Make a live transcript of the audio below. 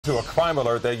To a crime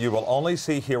alert that you will only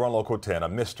see here on Local 10, a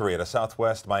mystery at a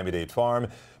southwest Miami-Dade farm.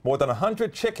 More than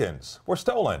 100 chickens were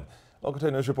stolen. Local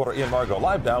 10 News reporter Ian Margot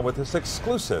live now with this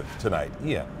exclusive tonight.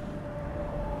 Ian.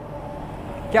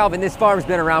 Calvin, this farm's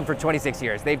been around for 26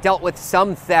 years. They've dealt with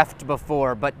some theft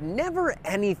before, but never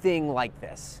anything like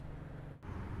this.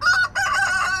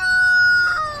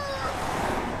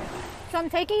 So I'm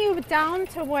taking you down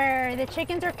to where the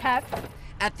chickens are kept.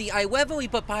 At the Huevo y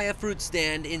Papaya fruit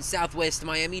stand in southwest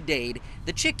Miami-Dade,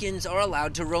 the chickens are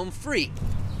allowed to roam free.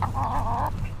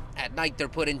 At night, they're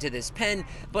put into this pen,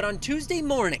 but on Tuesday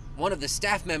morning, one of the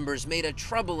staff members made a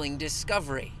troubling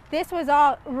discovery. This was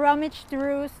all rummaged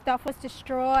through, stuff was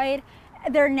destroyed,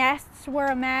 their nests were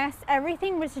a mess,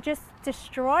 everything was just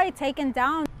destroyed, taken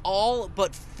down. All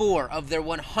but 4 of their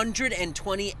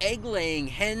 120 egg-laying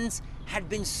hens had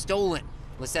been stolen.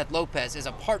 Lisette Lopez is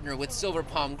a partner with Silver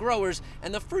Palm Growers,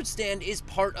 and the fruit stand is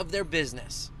part of their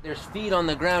business. There's feed on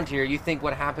the ground here. You think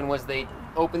what happened was they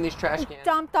opened these trash cans?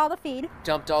 Dumped all the feed.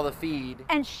 Dumped all the feed.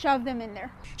 And shoved them in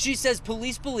there. She says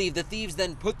police believe the thieves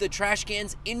then put the trash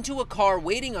cans into a car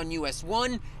waiting on US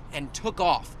 1 and took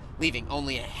off, leaving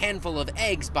only a handful of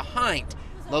eggs behind.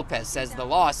 Lopez says the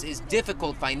loss is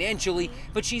difficult financially,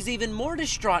 but she's even more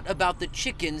distraught about the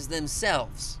chickens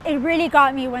themselves. It really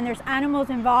got me when there's animals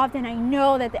involved, and I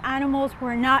know that the animals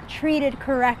were not treated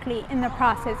correctly in the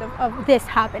process of this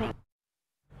happening.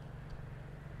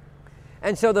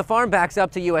 And so the farm backs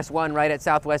up to US 1 right at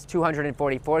Southwest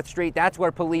 244th Street. That's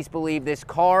where police believe this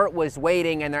car was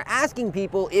waiting, and they're asking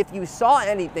people if you saw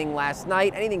anything last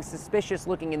night, anything suspicious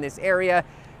looking in this area,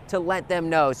 to let them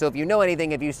know. So if you know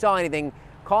anything, if you saw anything,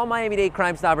 call Miami-Dade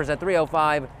Crime Stoppers at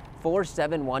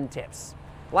 305-471-TIPS.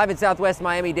 Live in Southwest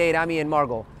Miami-Dade, I'm Ian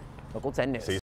Margot, Local 10 News.